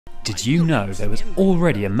Did you know there was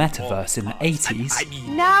already a metaverse in the 80s?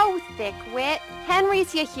 No, Thickwit.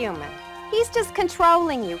 Henry's your human. He's just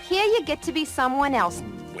controlling you. Here you get to be someone else.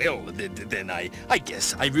 Well, then I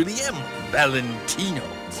guess I really am Valentino.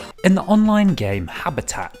 In the online game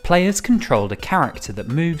Habitat, players controlled a character that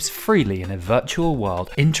moves freely in a virtual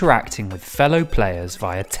world, interacting with fellow players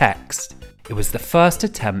via text. It was the first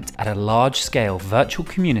attempt at a large-scale virtual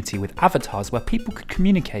community with avatars where people could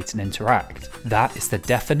communicate and interact. That is the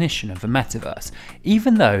definition of a metaverse,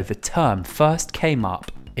 even though the term first came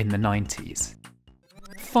up in the 90s.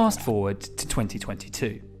 Fast forward to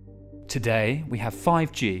 2022. Today we have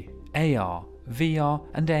 5G, AR, VR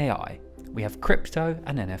and AI. We have crypto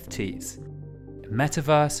and NFTs.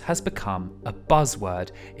 Metaverse has become a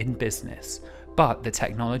buzzword in business, but the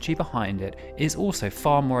technology behind it is also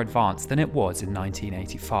far more advanced than it was in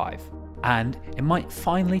 1985. And it might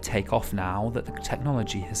finally take off now that the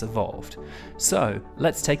technology has evolved. So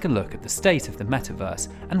let's take a look at the state of the metaverse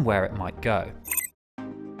and where it might go.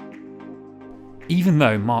 Even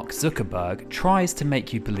though Mark Zuckerberg tries to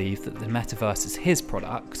make you believe that the metaverse is his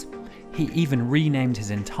product, he even renamed his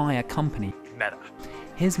entire company Meta.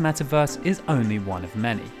 His metaverse is only one of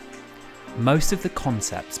many. Most of the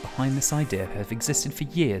concepts behind this idea have existed for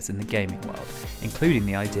years in the gaming world, including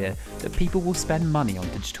the idea that people will spend money on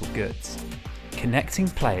digital goods. Connecting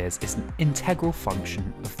players is an integral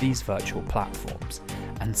function of these virtual platforms,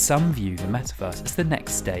 and some view the metaverse as the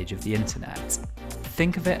next stage of the internet.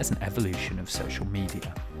 Think of it as an evolution of social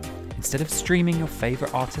media. Instead of streaming your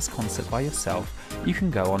favourite artist's concert by yourself, you can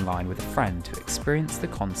go online with a friend to experience the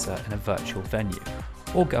concert in a virtual venue,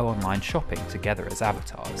 or go online shopping together as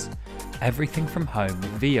avatars. Everything from home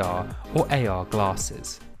with VR or AR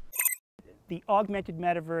glasses. The augmented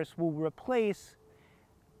metaverse will replace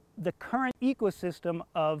the current ecosystem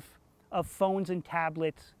of phones and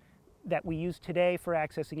tablets that we use today for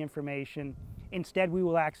accessing information. Instead, we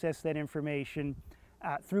will access that information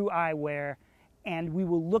through eyewear, and we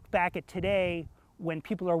will look back at today when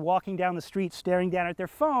people are walking down the street staring down at their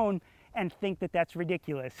phone and think that that's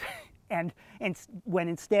ridiculous. and when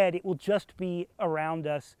instead it will just be around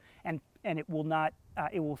us, and it will not,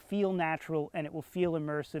 it will feel natural, and it will feel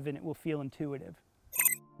immersive, and it will feel intuitive.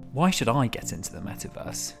 Why should I get into the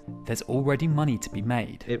metaverse? There's already money to be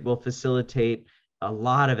made. It will facilitate a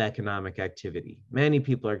lot of economic activity. Many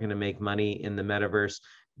people are going to make money in the metaverse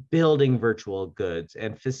building virtual goods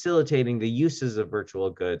and facilitating the uses of virtual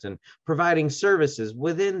goods and providing services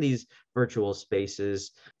within these virtual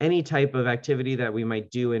spaces. Any type of activity that we might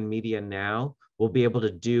do in media now, we'll be able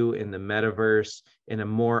to do in the metaverse in a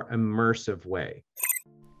more immersive way.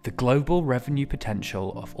 The global revenue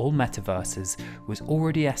potential of all metaverses was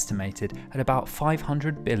already estimated at about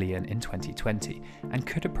 500 billion in 2020 and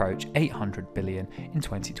could approach 800 billion in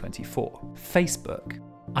 2024. Facebook,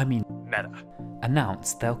 Meta,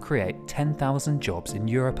 announced they'll create 10,000 jobs in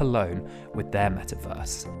Europe alone with their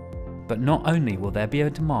metaverse. But not only will there be a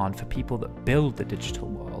demand for people that build the digital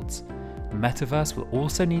worlds, the metaverse will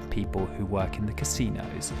also need people who work in the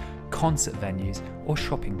casinos, concert venues, or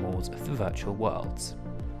shopping malls of the virtual worlds.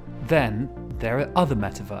 Then, there are other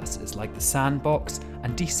metaverses like the Sandbox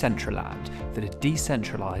and Decentraland that are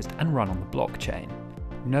decentralized and run on the blockchain.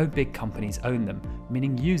 No big companies own them,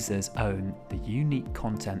 meaning users own the unique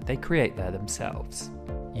content they create there themselves.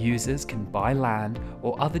 Users can buy land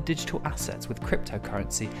or other digital assets with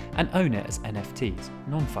cryptocurrency and own it as NFTs,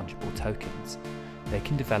 non-fungible tokens. They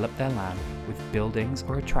can develop their land with buildings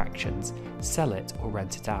or attractions, sell it or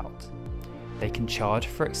rent it out. They can charge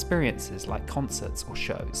for experiences like concerts or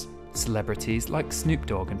shows. Celebrities like Snoop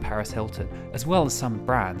Dogg and Paris Hilton, as well as some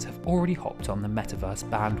brands, have already hopped on the metaverse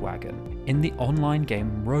bandwagon. In the online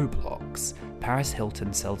game Roblox, Paris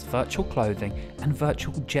Hilton sells virtual clothing and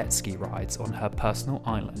virtual jet ski rides on her personal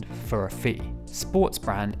island for a fee. Sports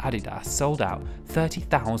brand Adidas sold out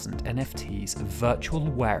 30,000 NFTs of virtual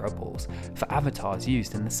wearables for avatars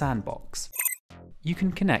used in the Sandbox. You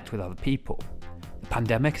can connect with other people. The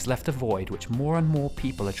pandemic has left a void which more and more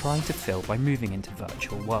people are trying to fill by moving into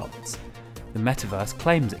virtual worlds. The metaverse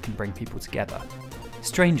claims it can bring people together.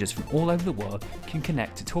 Strangers from all over the world can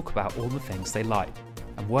connect to talk about all the things they like,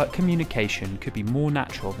 and work communication could be more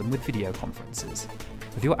natural than with video conferences.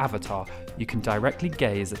 With your avatar, you can directly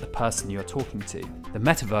gaze at the person you're talking to. The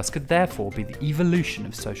metaverse could therefore be the evolution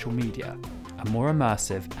of social media, a more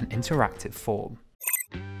immersive and interactive form.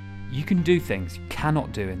 You can do things you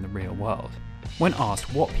cannot do in the real world. When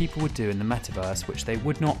asked what people would do in the metaverse which they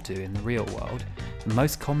would not do in the real world, The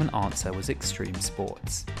most common answer was extreme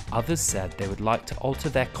sports. Others said they would like to alter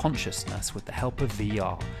their consciousness with the help of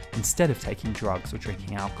VR instead of taking drugs or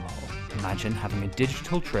drinking alcohol. Imagine having a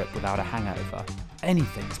digital trip without a hangover.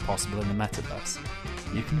 Anything is possible in the metaverse.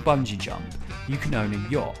 You can bungee jump, you can own a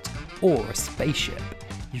yacht or a spaceship,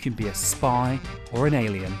 you can be a spy or an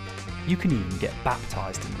alien, you can even get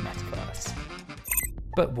baptized in the metaverse.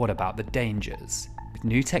 But what about the dangers? With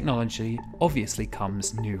new technology, obviously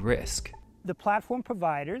comes new risk. The platform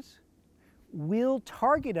providers will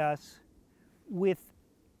target us with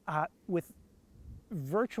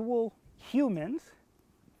virtual humans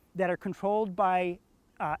that are controlled by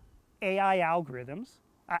AI algorithms.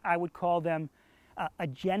 I would call them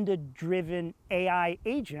agenda-driven AI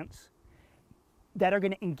agents that are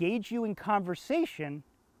going to engage you in conversation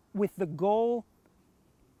with the goal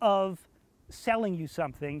of selling you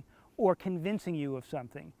something or convincing you of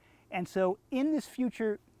something. And so in this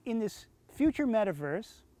future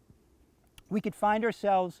metaverse, we could find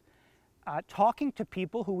ourselves talking to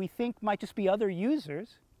people who we think might just be other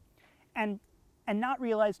users and not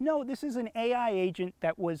realize, no, this is an AI agent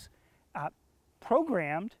that was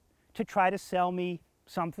programmed to try to sell me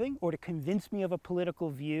something or to convince me of a political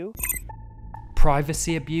view.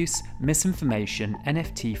 Privacy abuse, misinformation,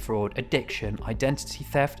 NFT fraud, addiction, identity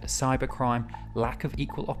theft, cybercrime, lack of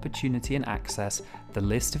equal opportunity and access, the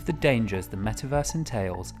list of the dangers the metaverse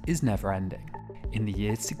entails is never ending. In the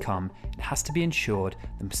years to come, it has to be ensured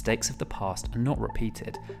the mistakes of the past are not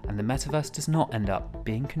repeated and the metaverse does not end up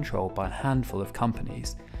being controlled by a handful of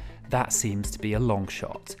companies. That seems to be a long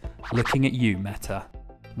shot. Looking at you, Meta.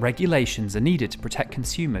 Regulations are needed to protect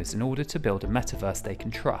consumers in order to build a metaverse they can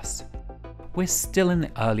trust. We're still in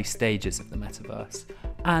the early stages of the metaverse,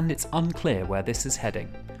 and it's unclear where this is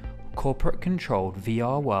heading. Corporate-controlled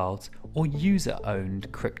VR worlds or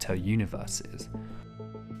user-owned crypto universes.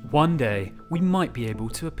 One day, we might be able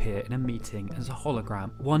to appear in a meeting as a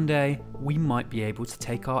hologram. One day, we might be able to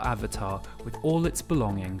take our avatar with all its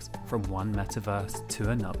belongings from one metaverse to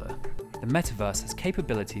another. The metaverse has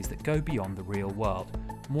capabilities that go beyond the real world.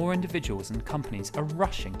 More individuals and companies are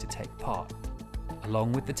rushing to take part.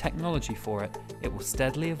 Along with the technology for it, it will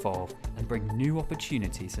steadily evolve and bring new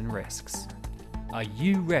opportunities and risks. Are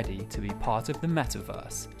you ready to be part of the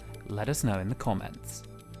metaverse? Let us know in the comments.